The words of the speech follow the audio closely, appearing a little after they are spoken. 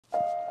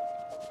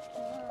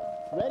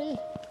Ready,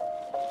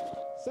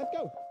 set,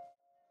 go.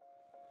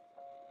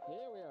 Here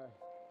we are.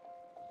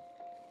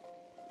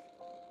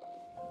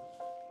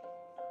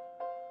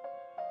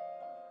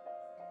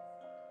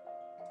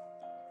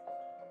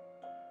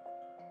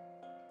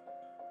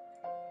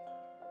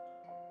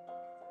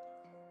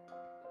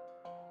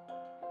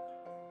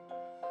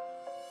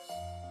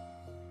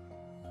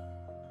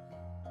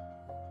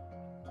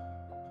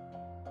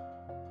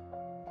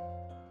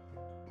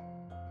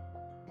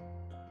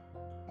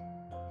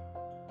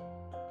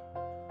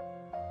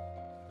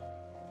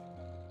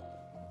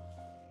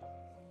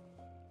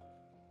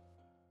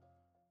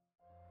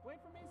 Wait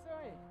for me,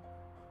 sorry.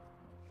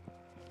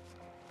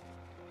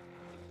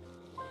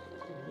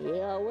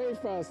 Yeah, way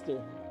faster.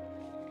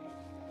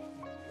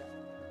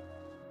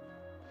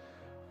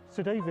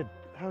 So David,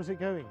 how's it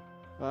going?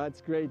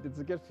 It's great. It's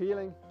a good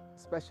feeling,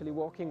 especially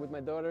walking with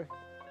my daughter.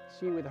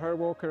 She with her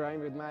walker,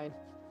 I'm with mine.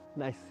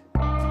 Nice.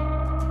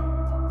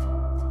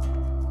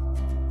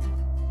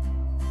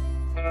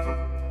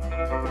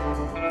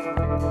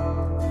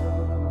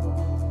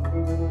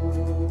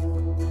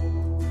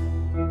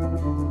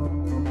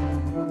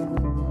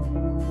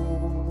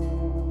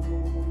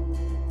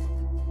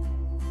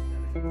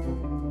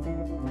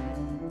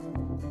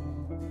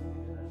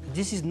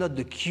 This is not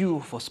the cure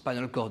for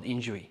spinal cord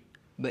injury,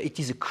 but it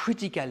is a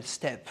critical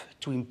step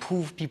to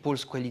improve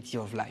people's quality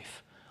of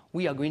life.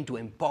 We are going to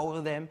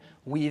empower them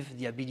with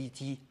the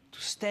ability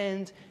to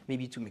stand,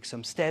 maybe to make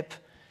some step.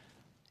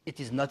 It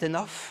is not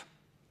enough,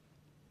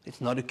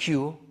 it's not a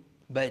cure,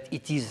 but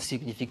it is a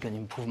significant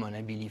improvement,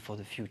 I believe, for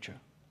the future.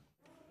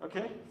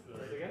 Okay,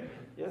 again?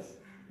 Yes.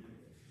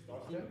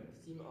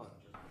 Steam on.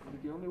 Is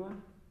it the only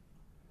one?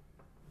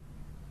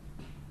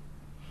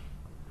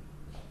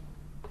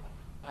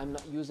 I'm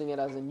not using it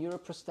as a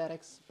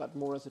neuroprosthetics, but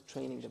more as a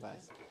training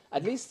device.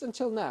 At least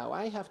until now,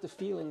 I have the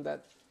feeling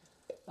that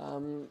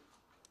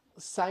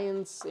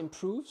science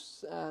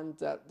improves and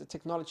that the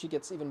technology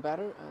gets even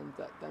better, and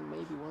that then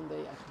maybe one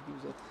day I could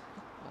use it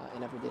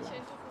in everyday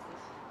life.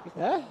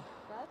 Yeah?